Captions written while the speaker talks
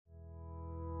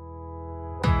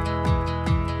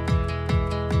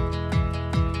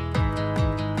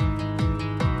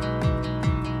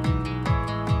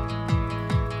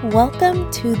Welcome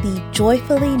to the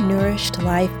Joyfully Nourished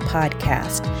Life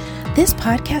podcast. This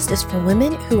podcast is for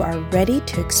women who are ready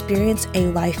to experience a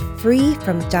life free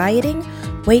from dieting,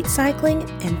 weight cycling,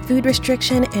 and food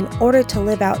restriction in order to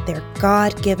live out their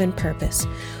God-given purpose.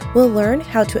 We'll learn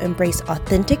how to embrace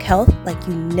authentic health like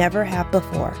you never have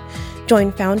before.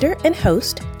 Join founder and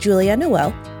host Julia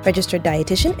Noel, registered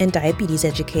dietitian and diabetes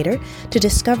educator, to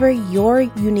discover your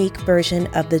unique version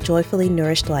of the Joyfully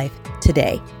Nourished Life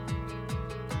today.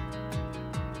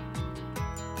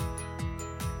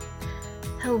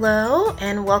 Hello,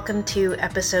 and welcome to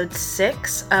episode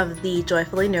 6 of the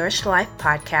Joyfully Nourished Life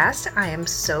podcast. I am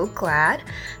so glad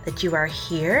that you are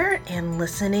here and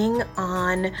listening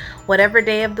on whatever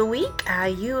day of the week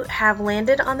you have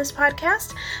landed on this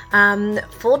podcast.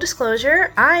 Full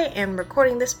disclosure, I am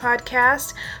recording this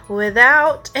podcast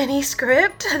without any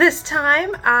script this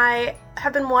time. I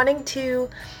have been wanting to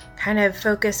kind of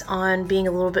focus on being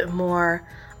a little bit more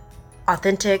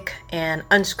authentic and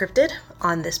unscripted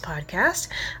on this podcast.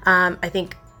 I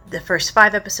think the first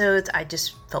 5 episodes, I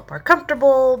just felt more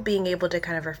comfortable being able to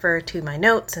kind of refer to my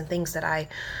notes and things that I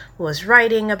was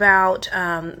writing about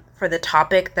for the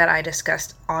topic that I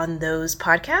discussed on those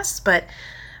podcasts. But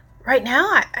right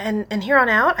now, and here on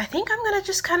out, I think I'm going to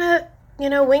just kind of,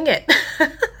 wing it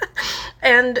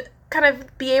and kind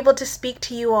of be able to speak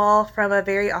to you all from a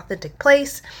very authentic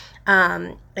place.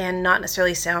 And not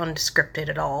necessarily sound scripted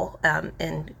at all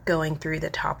in going through the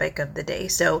topic of the day.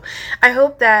 So I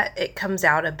hope that it comes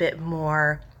out a bit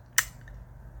more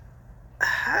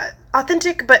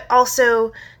authentic, but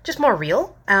also just more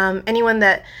real. Anyone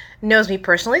that knows me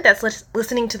personally that's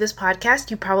listening to this podcast,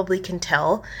 you probably can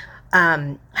tell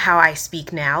how I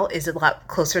speak now is a lot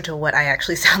closer to what I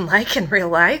actually sound like in real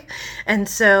life. And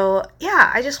so,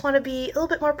 I just want to be a little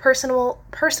bit more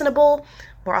personable,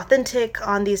 more authentic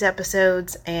on these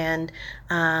episodes, and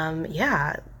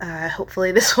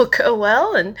hopefully this will go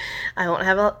well and I won't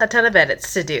have a ton of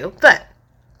edits to do. But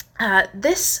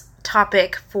this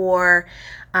topic for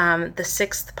the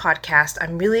 6th podcast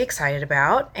I'm really excited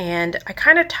about, and I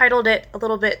kind of titled it a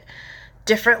little bit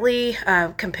differently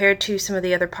compared to some of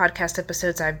the other podcast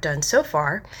episodes I've done so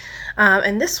far.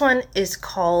 And this one is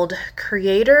called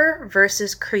Creator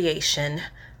versus Creation.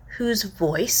 Whose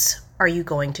voice are you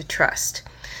going to trust?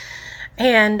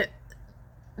 And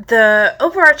the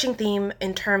overarching theme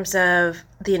in terms of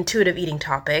the intuitive eating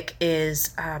topic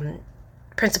is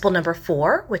principle number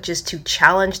 4, which is to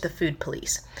challenge the food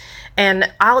police.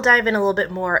 And I'll dive in a little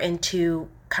bit more into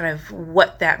kind of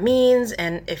what that means,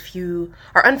 and if you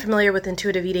are unfamiliar with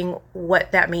intuitive eating,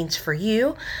 what that means for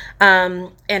you,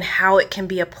 and how it can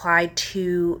be applied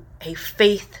to a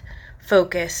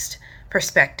faith-focused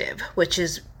perspective, which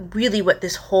is really what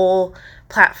this whole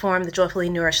platform, the Joyfully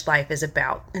Nourished Life, is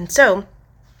about. And so,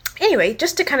 anyway,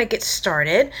 just to kind of get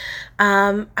started,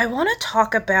 I want to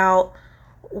talk about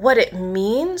what it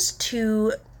means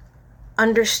to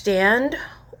understand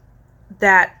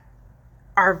that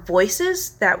our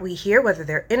voices that we hear, whether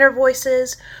they're inner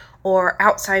voices or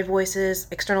outside voices,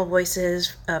 external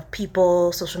voices of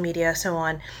people, social media, so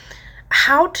on,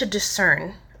 how to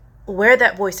discern where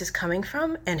that voice is coming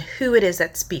from and who it is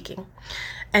that's speaking.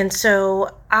 And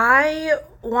so I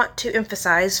want to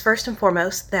emphasize first and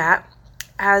foremost that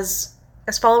as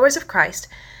followers of Christ,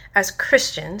 as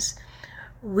Christians,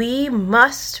 we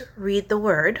must read the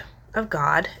Word of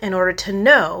God in order to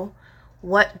know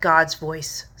what God's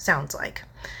voice sounds like.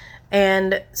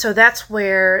 And so that's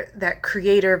where that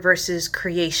creator versus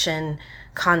creation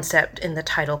concept in the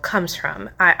title comes from.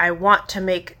 I want to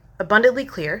make abundantly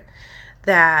clear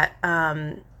that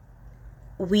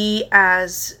we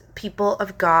as people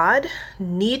of God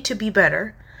need to be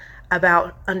better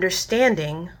about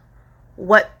understanding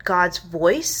what God's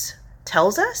voice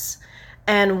tells us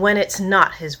and when it's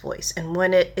not his voice, and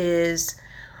when it is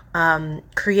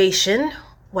creation,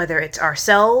 whether it's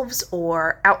ourselves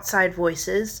or outside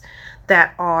voices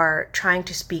that are trying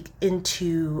to speak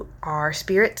into our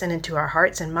spirits and into our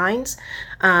hearts and minds.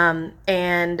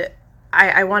 And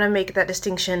I want to make that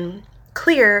distinction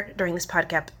clear during this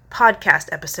podcast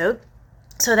episode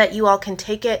so that you all can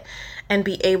take it and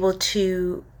be able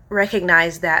to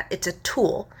recognize that it's a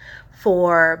tool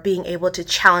for being able to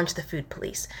challenge the food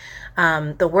police.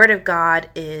 The Word of God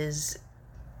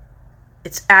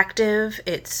it's active,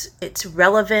 it's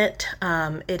relevant,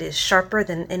 it is sharper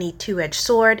than any two-edged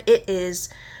sword. It is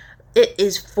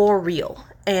for real.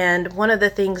 And one of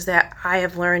the things that I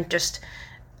have learned just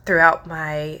throughout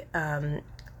my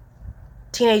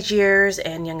teenage years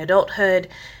and young adulthood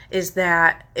is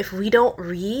that if we don't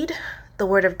read the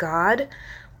Word of God,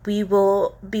 we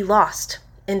will be lost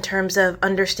in terms of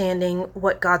understanding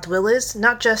what God's will is,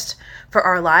 not just for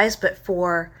our lives, but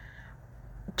for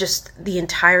just the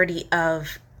entirety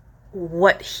of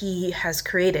what He has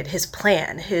created, His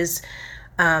plan, His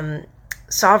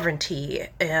sovereignty,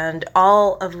 and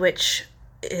all of which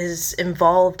is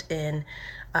involved in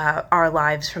our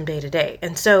lives from day to day.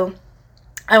 And so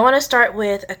I want to start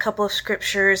with a couple of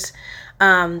scriptures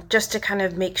just to kind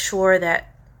of make sure that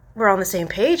we're on the same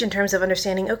page in terms of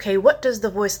understanding, okay, what does the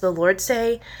voice of the Lord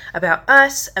say about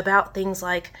us, about things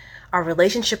like our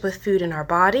relationship with food in our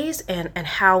bodies, and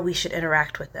how we should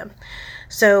interact with them.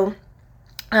 So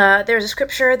there's a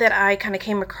scripture that I kind of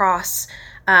came across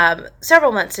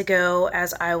several months ago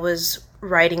as I was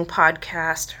writing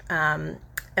podcast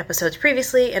episodes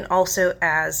previously, and also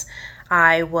as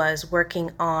I was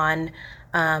working on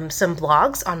some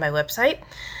blogs on my website.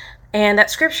 And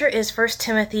that scripture is 1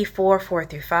 Timothy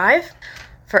 4:4-5.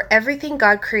 For everything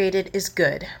God created is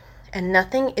good, and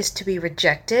nothing is to be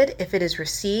rejected if it is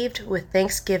received with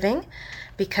thanksgiving,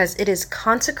 because it is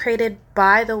consecrated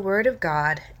by the word of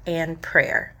God and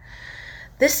prayer.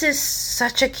 This is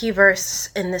such a key verse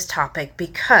in this topic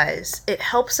because it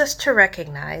helps us to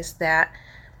recognize that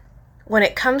when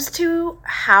it comes to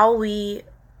how we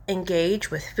engage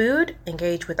with food,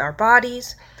 engage with our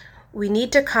bodies, we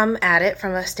need to come at it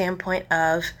from a standpoint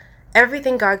of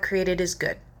everything God created is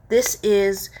good. This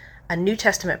is a New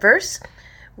Testament verse.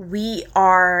 We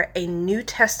are a New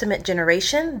Testament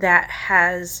generation that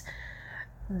has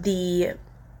the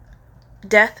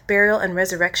death, burial, and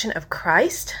resurrection of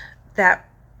Christ. That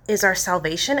is our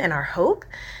salvation and our hope.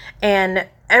 And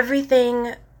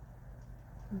everything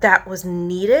that was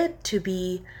needed to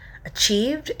be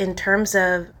achieved in terms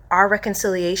of our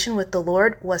reconciliation with the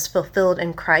Lord was fulfilled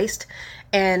in Christ.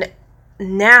 And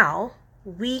now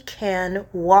we can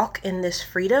walk in this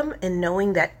freedom in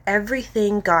knowing that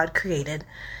everything God created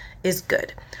is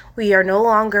good. We are no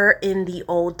longer in the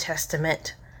Old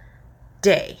Testament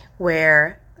day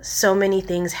where so many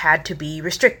things had to be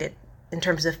restricted in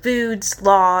terms of foods,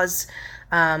 laws,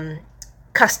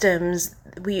 customs.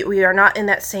 We are not in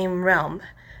that same realm.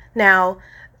 Now,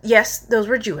 yes, those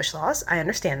were Jewish laws. I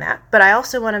understand that. But I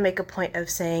also want to make a point of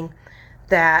saying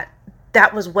that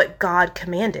that was what God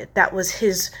commanded. That was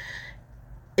His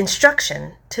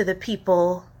instruction to the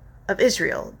people of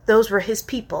Israel. Those were His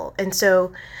people. And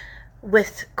so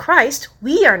with Christ,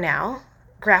 we are now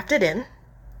grafted in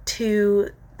to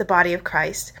the body of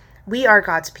Christ. We are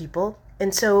God's people.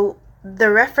 And so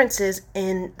the references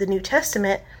in the New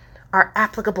Testament are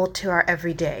applicable to our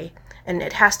everyday. And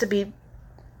it has to be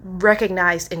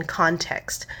recognized in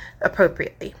context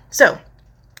appropriately. So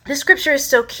this scripture is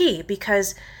so key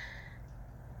because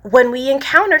when we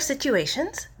encounter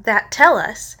situations that tell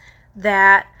us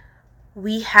that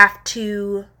we have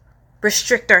to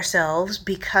restrict ourselves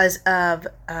because of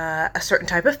a certain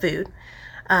type of food,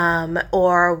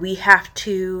 or we have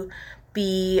to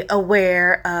be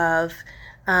aware of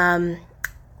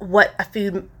what a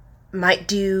food might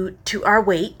do to our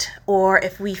weight, or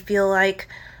if we feel like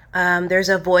there's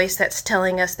a voice that's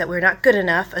telling us that we're not good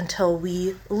enough until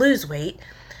we lose weight,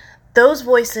 those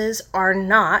voices are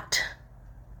not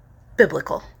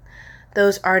biblical.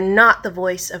 Those are not the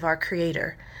voice of our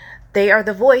Creator. They are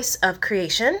the voice of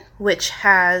creation, which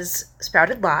has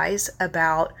spouted lies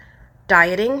about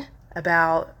dieting,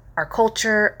 about our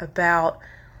culture, about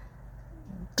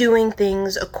doing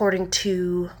things according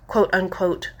to, quote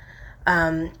unquote,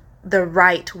 the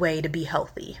right way to be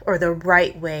healthy or the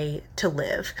right way to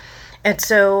live. And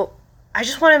so I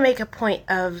just want to make a point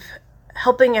of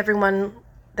helping everyone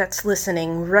that's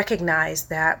listening recognize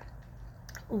that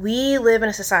we live in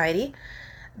a society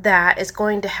that is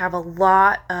going to have a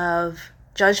lot of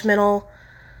judgmental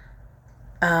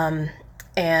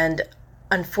and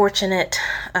unfortunate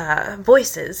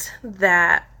voices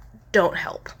that don't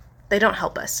help. They don't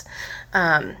help us.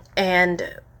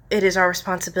 And it is our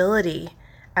responsibility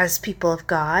as people of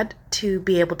God to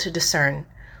be able to discern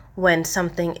when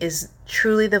something is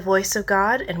truly the voice of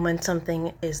God and when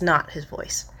something is not His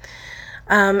voice.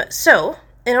 So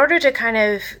in order to kind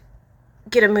of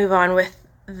get a move on with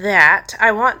that,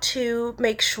 I want to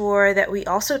make sure that we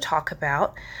also talk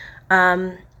about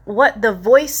what the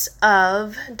voice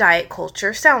of diet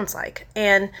culture sounds like.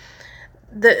 And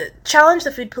the challenge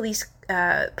the food police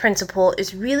principle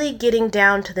is really getting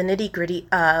down to the nitty-gritty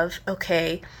of,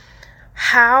 okay,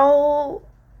 how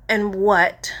and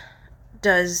what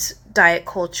does diet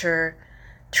culture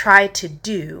try to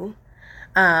do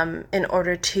in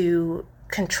order to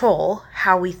control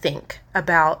how we think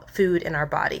about food in our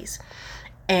bodies?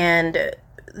 And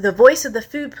the voice of the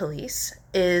food police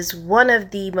is one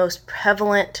of the most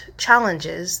prevalent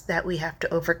challenges that we have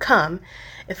to overcome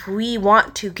if we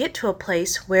want to get to a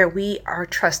place where we are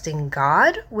trusting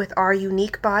God with our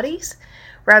unique bodies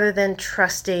rather than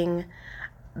trusting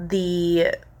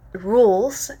the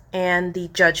rules and the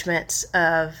judgments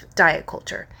of diet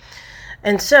culture.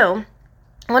 And so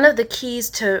one of the keys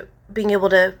to being able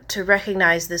to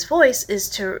recognize this voice is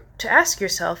to ask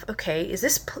yourself, okay, is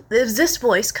this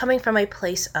voice coming from a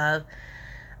place of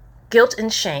guilt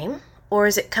and shame, or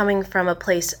is it coming from a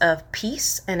place of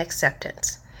peace and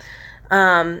acceptance?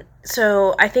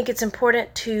 So I think it's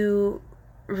important to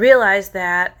realize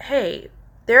that, hey,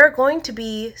 there are going to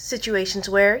be situations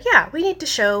where, yeah, we need to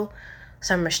show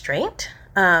some restraint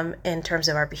in terms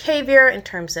of our behavior, in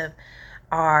terms of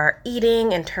our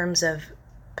eating, in terms of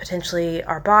potentially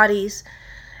our bodies.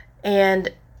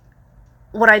 And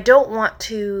what I don't want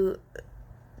to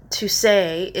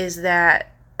say is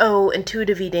that, oh,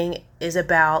 intuitive eating is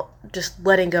about just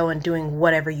letting go and doing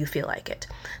whatever you feel like it.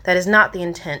 That is not the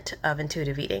intent of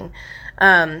intuitive eating.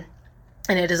 And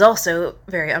it is also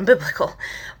very unbiblical.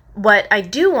 What I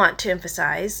do want to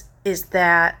emphasize is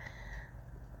that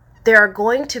there are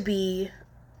going to be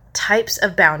types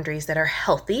of boundaries that are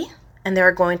healthy, and there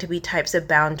are going to be types of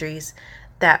boundaries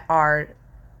that are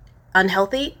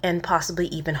unhealthy and possibly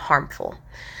even harmful.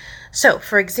 So,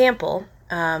 for example,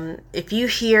 if you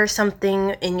hear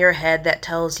something in your head that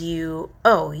tells you,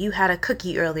 oh, you had a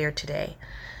cookie earlier today,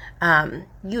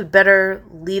 you'd better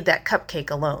leave that cupcake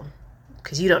alone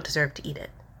because you don't deserve to eat it.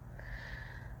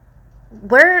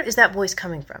 Where is that voice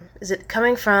coming from? Is it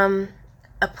coming from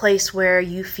a place where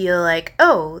you feel like,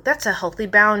 oh, that's a healthy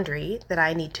boundary that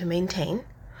I need to maintain?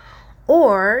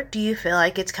 Or do you feel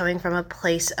like it's coming from a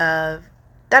place of,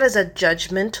 that is a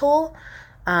judgmental,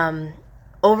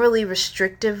 overly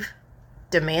restrictive,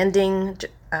 demanding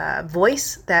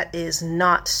voice that is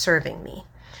not serving me,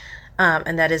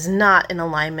 and that is not in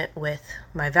alignment with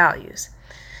my values?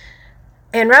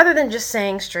 And rather than just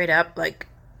saying straight up, like,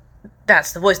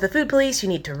 that's the voice of the food police, you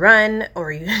need to run,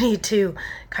 or you need to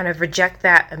kind of reject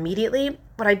that immediately,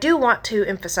 what I do want to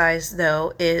emphasize,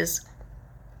 though, is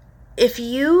if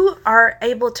you are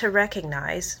able to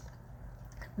recognize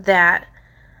that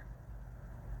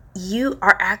you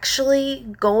are actually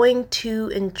going to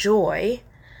enjoy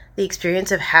the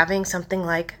experience of having something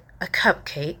like a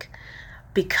cupcake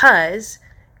because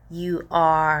you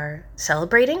are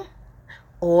celebrating,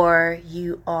 or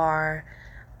you are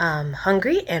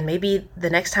hungry, and maybe the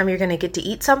next time you're going to get to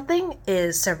eat something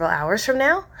is several hours from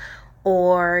now,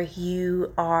 or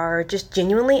you are just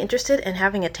genuinely interested in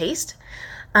having a taste.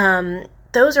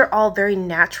 Those are all very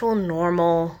natural,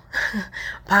 normal,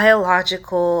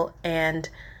 biological, and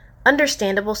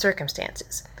understandable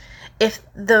circumstances. If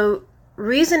the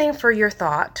reasoning for your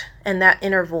thought and that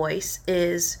inner voice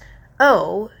is,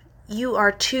 oh, you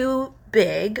are too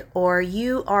big, or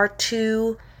you are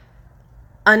too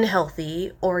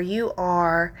unhealthy, or you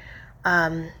are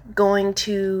going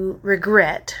to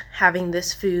regret having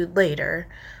this food later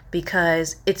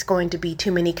because it's going to be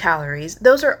too many calories.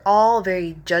 Those are all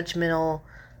very judgmental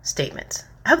statements.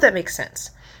 I hope that makes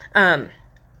sense.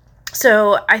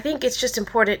 So I think it's just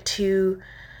important to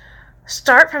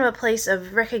start from a place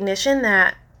of recognition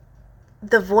that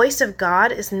the voice of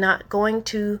God is not going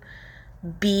to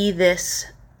be this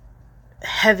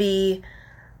heavy,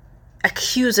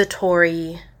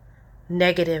 accusatory,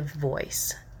 negative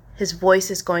voice. His voice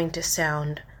is going to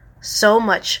sound so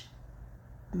much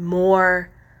more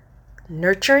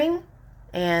nurturing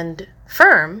and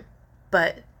firm,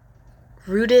 but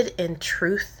rooted in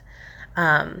truth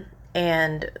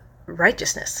and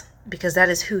righteousness, because that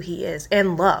is who he is,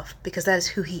 and love, because that is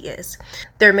who he is.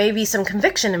 There may be some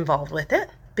conviction involved with it,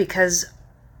 because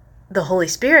the Holy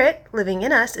Spirit living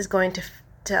in us is going to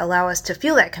allow us to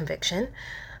feel that conviction,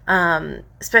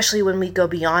 especially when we go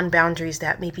beyond boundaries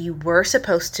that maybe were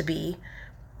supposed to be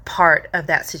part of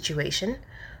that situation.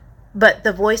 But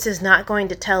the voice is not going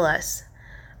to tell us,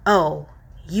 oh,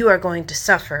 you are going to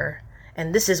suffer,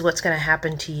 and this is what's going to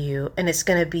happen to you, and it's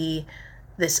going to be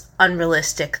this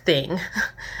unrealistic thing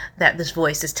that this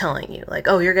voice is telling you. Like,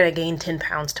 oh, you're going to gain 10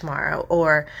 pounds tomorrow,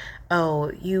 or, oh,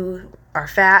 you are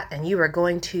fat and you are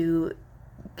going to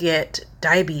get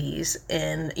diabetes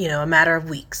in, a matter of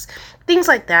weeks. Things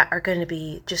like that are going to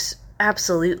be just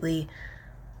absolutely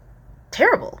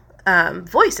terrible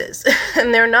voices,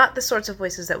 and they're not the sorts of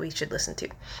voices that we should listen to.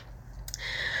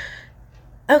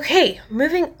 Okay,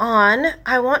 moving on,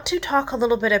 I want to talk a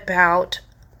little bit about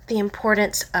the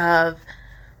importance of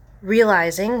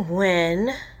realizing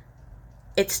when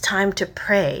it's time to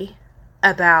pray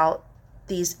about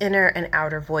these inner and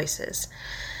outer voices.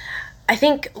 I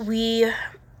think we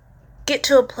get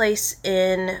to a place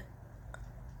in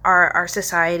our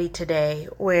society today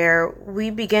where we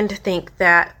begin to think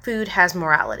that food has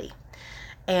morality.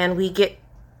 And we get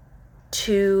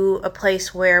to a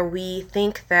place where we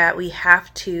think that we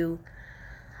have to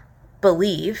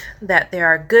believe that there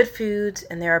are good foods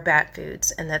and there are bad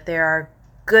foods, and that there are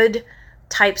good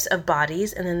types of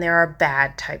bodies and then there are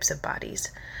bad types of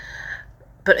bodies.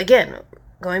 But again,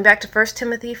 going back to 1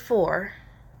 Timothy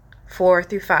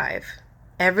 4:4-5,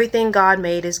 everything God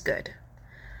made is good.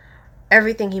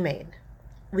 Everything he made.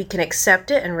 We can accept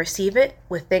it and receive it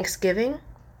with thanksgiving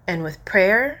and with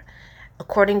prayer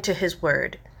according to his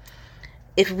word.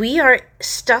 If we are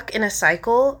stuck in a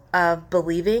cycle of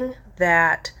believing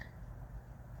that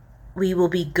we will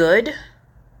be good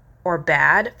or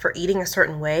bad for eating a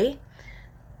certain way,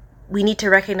 we need to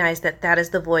recognize that that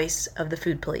is the voice of the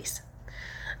food police.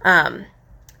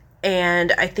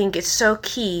 And I think it's so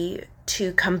key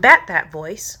to combat that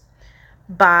voice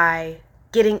by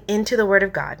getting into the Word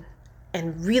of God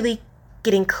and really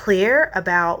getting clear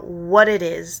about what it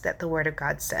is that the Word of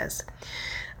God says.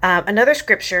 Another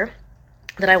scripture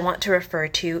that I want to refer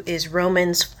to is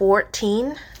Romans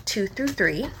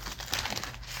 14:2-3.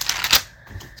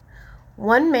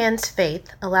 One man's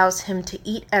faith allows him to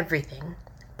eat everything,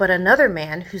 but another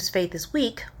man whose faith is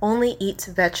weak only eats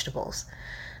vegetables.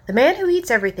 The man who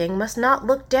eats everything must not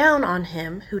look down on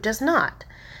him who does not,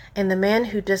 and the man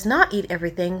who does not eat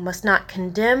everything must not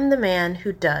condemn the man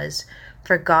who does,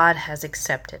 for God has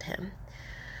accepted him.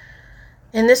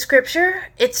 In this scripture,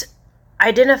 it's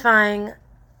identifying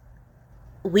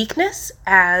weakness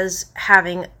as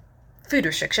having food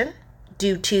restriction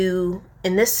due to,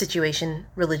 in this situation,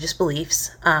 religious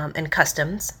beliefs and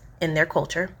customs in their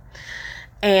culture,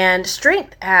 and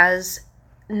strength as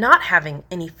not having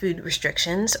any food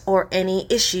restrictions or any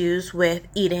issues with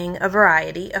eating a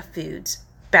variety of foods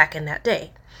back in that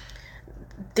day.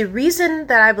 The reason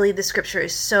that I believe the scripture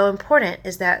is so important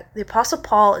is that the Apostle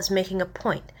Paul is making a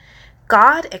point.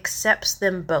 God accepts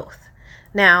them both.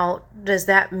 Now, does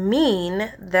that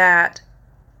mean that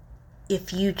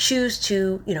if you choose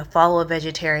to, follow a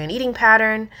vegetarian eating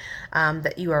pattern,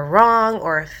 that you are wrong,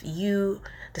 or if you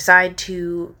decide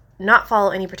to not follow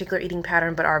any particular eating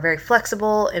pattern but are very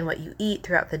flexible in what you eat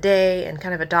throughout the day and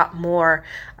kind of adopt more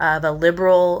of a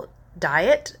liberal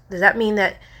diet, does that mean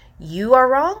that you are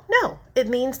wrong? No. It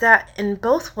means that in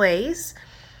both ways,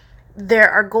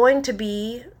 there are going to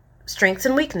be strengths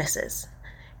and weaknesses.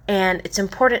 And it's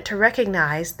important to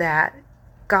recognize that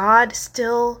God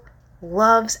still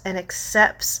loves and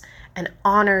accepts and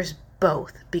honors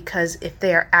both, because if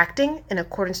they are acting in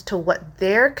accordance to what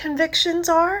their convictions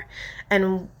are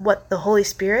and what the Holy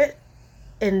Spirit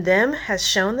in them has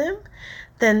shown them,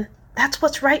 then that's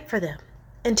what's right for them.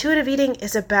 Intuitive eating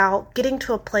is about getting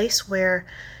to a place where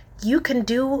you can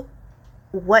do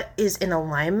what is in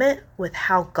alignment with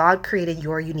how God created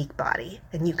your unique body,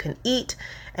 and you can eat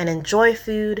and enjoy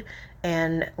food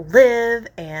and live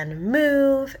and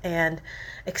move and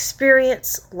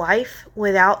experience life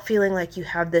without feeling like you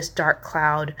have this dark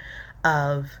cloud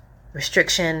of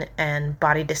restriction and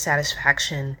body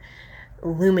dissatisfaction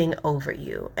looming over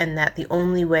you, and that the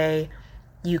only way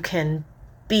you can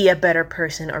be a better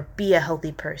person or be a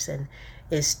healthy person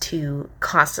is to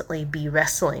constantly be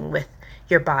wrestling with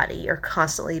your body or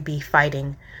constantly be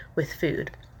fighting with food.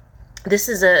 This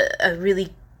is a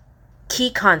really key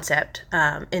concept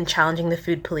in challenging the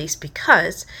food police,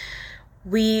 because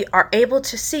we are able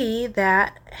to see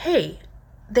that, hey,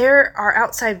 there are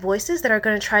outside voices that are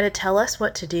going to try to tell us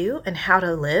what to do and how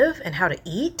to live and how to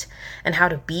eat and how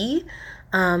to be.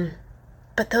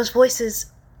 But those voices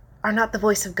are not the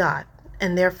voice of God,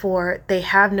 and therefore they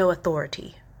have no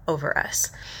authority over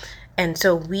us. And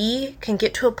so we can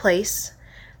get to a place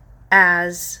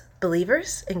as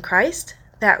believers in Christ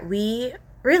that we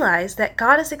realize that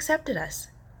God has accepted us,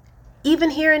 even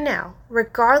here and now,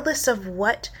 regardless of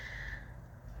what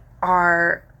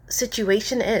our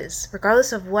situation is,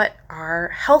 regardless of what our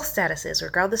health status is,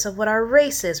 regardless of what our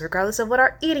race is, regardless of what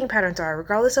our eating patterns are,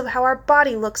 regardless of how our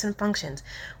body looks and functions.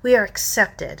 We are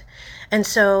accepted. And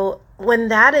so when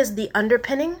that is the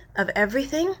underpinning of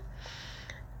everything,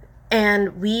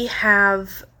 and we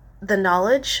have the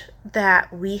knowledge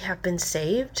that we have been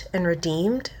saved and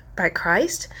redeemed by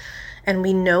Christ, and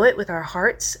we know it with our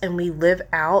hearts, and we live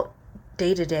out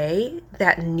day to day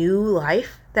that new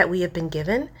life that we have been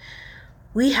given,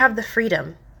 we have the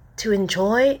freedom to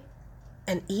enjoy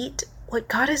and eat what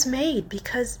God has made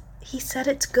because He said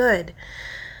it's good.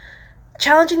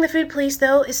 Challenging the food police,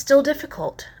 though, is still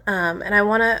difficult, and I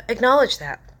want to acknowledge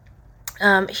that.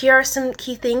 Here are some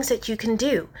key things that you can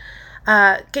do.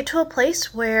 get to a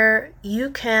place where you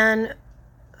can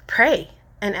pray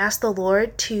and ask the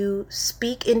Lord to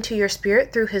speak into your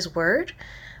spirit through His Word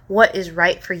what is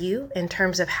right for you in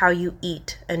terms of how you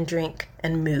eat and drink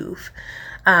and move.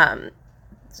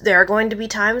 There are going to be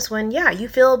times when, you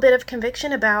feel a bit of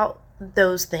conviction about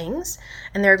those things,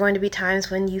 and there are going to be times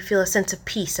when you feel a sense of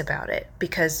peace about it,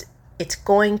 because it's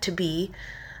going to be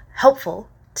helpful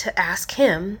to ask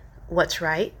Him what's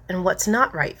right and what's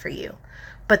not right for you.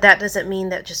 But that doesn't mean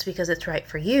that just because it's right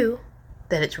for you,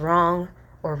 that it's wrong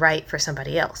or right for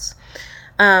somebody else.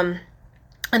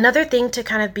 Another thing to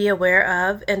kind of be aware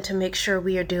of and to make sure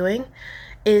we are doing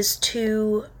is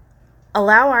to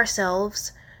allow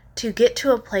ourselves to get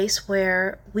to a place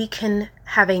where we can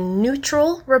have a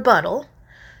neutral rebuttal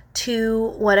to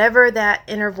whatever that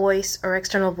inner voice or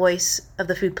external voice of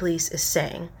the food police is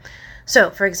saying. So,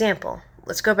 for example,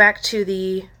 let's go back to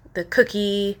the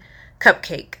cookie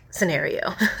cupcake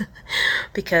scenario,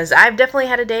 because I've definitely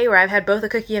had a day where I've had both a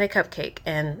cookie and a cupcake,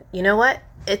 and you know what?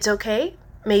 It's okay.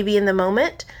 Maybe in the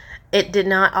moment it did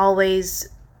not always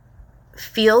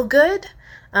feel good,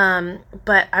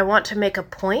 but I want to make a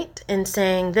point in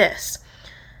saying this.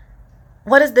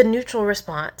 What is the neutral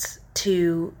response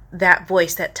to that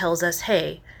voice that tells us,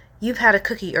 hey, you've had a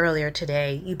cookie earlier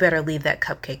today, you better leave that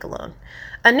cupcake alone?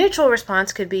 A neutral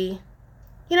response could be,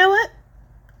 you know what?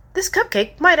 This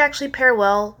cupcake might actually pair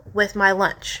well with my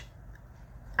lunch.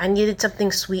 I needed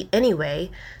something sweet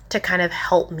anyway to kind of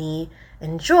help me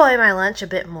enjoy my lunch a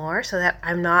bit more so that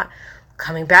I'm not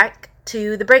coming back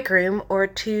to the break room or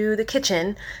to the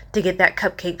kitchen to get that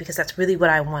cupcake because that's really what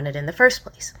I wanted in the first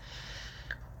place.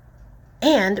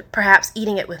 And perhaps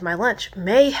eating it with my lunch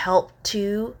may help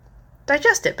to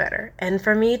digest it better and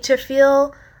for me to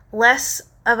feel less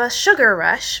of a sugar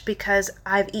rush because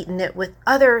I've eaten it with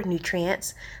other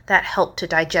nutrients that help to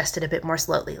digest it a bit more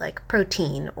slowly, like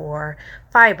protein or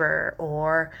fiber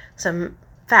or some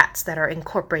fats that are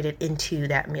incorporated into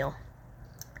that meal.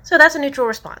 So that's a neutral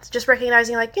response. Just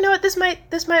recognizing, like, you know what, this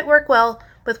might work well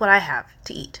with what I have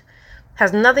to eat.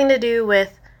 Has nothing to do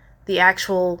with the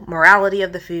actual morality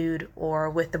of the food or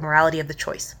with the morality of the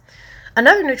choice.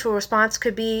 Another neutral response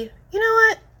could be, you know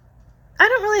what, I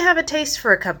don't really have a taste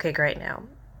for a cupcake right now.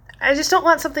 I just don't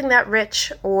want something that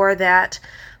rich or that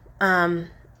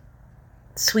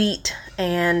sweet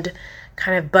and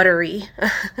kind of buttery.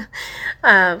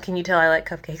 Can you tell I like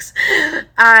cupcakes?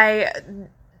 I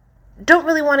don't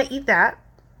really want to eat that.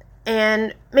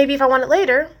 And maybe if I want it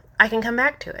later, I can come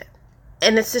back to it.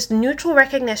 And it's this neutral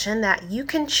recognition that you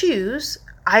can choose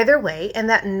either way and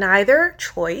that neither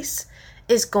choice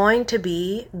is going to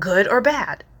be good or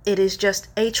bad. It is just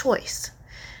a choice.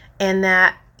 And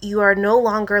that you are no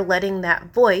longer letting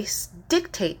that voice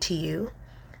dictate to you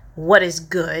what is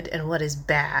good and what is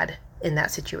bad in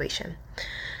that situation.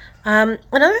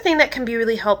 Another thing that can be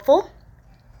really helpful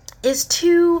is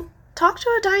to talk to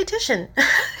a dietitian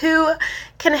who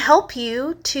can help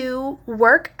you to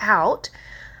work out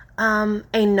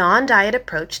a non-diet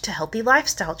approach to healthy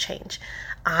lifestyle change.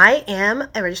 I am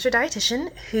a registered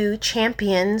dietitian who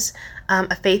champions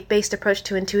a faith-based approach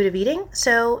to intuitive eating.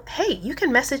 So, hey, you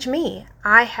can message me.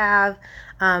 I have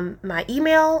my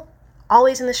email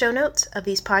always in the show notes of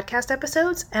these podcast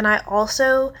episodes. And I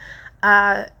also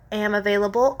am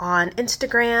available on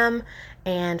Instagram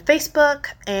and Facebook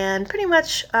and pretty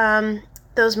much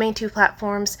those main two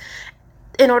platforms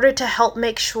in order to help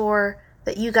make sure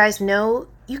that you guys know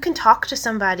you can talk to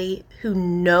somebody who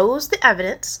knows the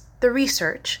evidence, the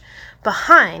research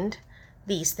behind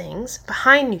these things,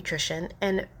 behind nutrition,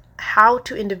 and how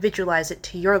to individualize it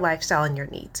to your lifestyle and your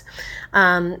needs.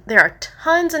 There are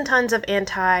tons and tons of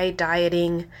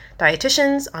anti-dieting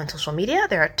dietitians on social media.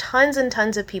 There are tons and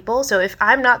tons of people. So if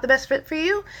I'm not the best fit for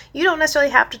you, you don't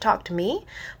necessarily have to talk to me,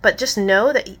 but just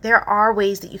know that there are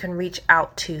ways that you can reach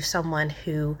out to someone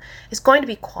who is going to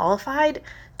be qualified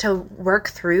to work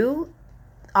through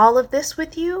all of this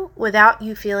with you without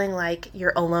you feeling like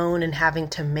you're alone and having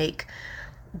to make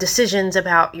decisions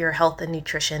about your health and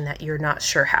nutrition that you're not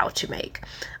sure how to make.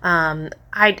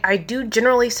 I do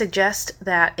generally suggest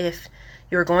that if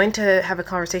you're going to have a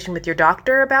conversation with your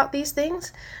doctor about these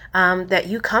things, that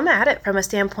you come at it from a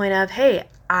standpoint of, hey,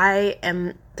 I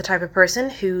am the type of person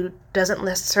who doesn't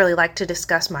necessarily like to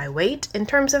discuss my weight in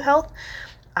terms of health.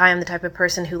 I am the type of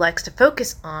person who likes to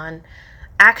focus on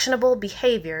actionable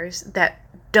behaviors that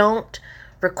don't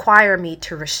require me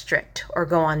to restrict or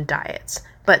go on diets,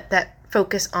 but that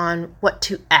focus on what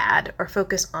to add or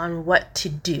focus on what to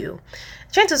do.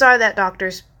 Chances are that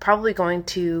doctor's probably going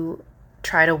to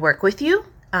try to work with you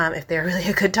if they're really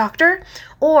a good doctor,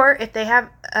 or if they have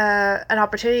an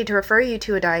opportunity to refer you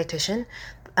to a dietitian,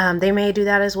 they may do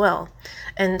that as well.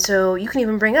 And so you can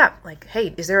even bring up, like,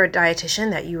 hey, is there a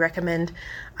dietitian that you recommend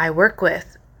I work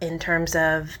with in terms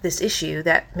of this issue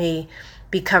that may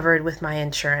be covered with my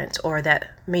insurance, or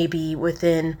that may be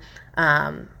within,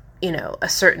 a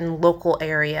certain local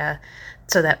area,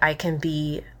 so that I can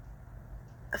be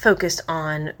focused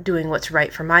on doing what's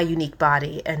right for my unique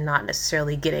body and not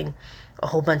necessarily getting a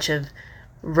whole bunch of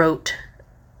rote,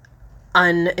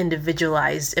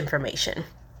 unindividualized information.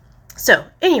 So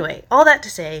anyway, all that to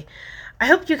say, I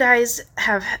hope you guys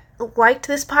have liked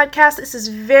this podcast. This is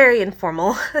very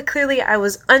informal. Clearly, I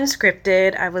was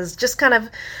unscripted. I was just kind of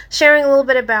sharing a little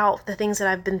bit about the things that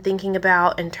I've been thinking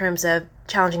about in terms of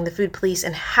challenging the food police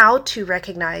and how to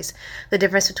recognize the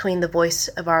difference between the voice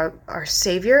of our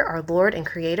Savior, our Lord and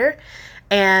Creator,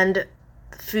 and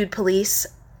food police,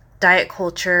 diet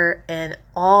culture, and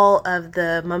all of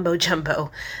the mumbo jumbo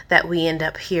that we end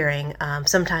up hearing,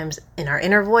 sometimes in our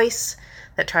inner voice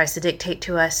that tries to dictate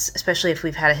to us, especially if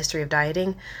we've had a history of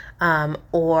dieting,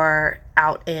 or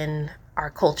out in our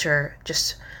culture,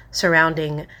 just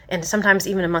surrounding, and sometimes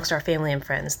even amongst our family and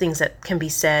friends, things that can be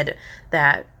said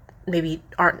that maybe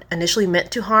aren't initially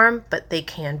meant to harm, but they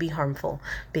can be harmful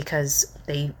because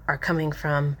they are coming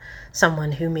from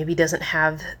someone who maybe doesn't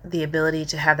have the ability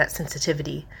to have that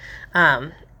sensitivity,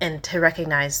 and to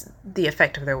recognize the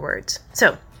effect of their words.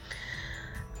 So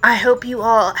I hope you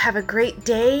all have a great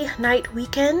day, night,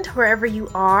 weekend, wherever you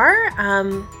are.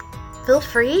 Feel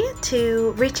free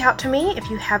to reach out to me if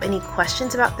you have any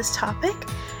questions about this topic,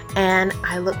 and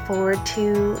I look forward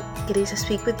to getting to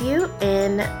speak with you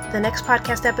in the next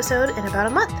podcast episode in about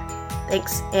a month.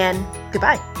 Thanks, and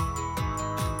goodbye.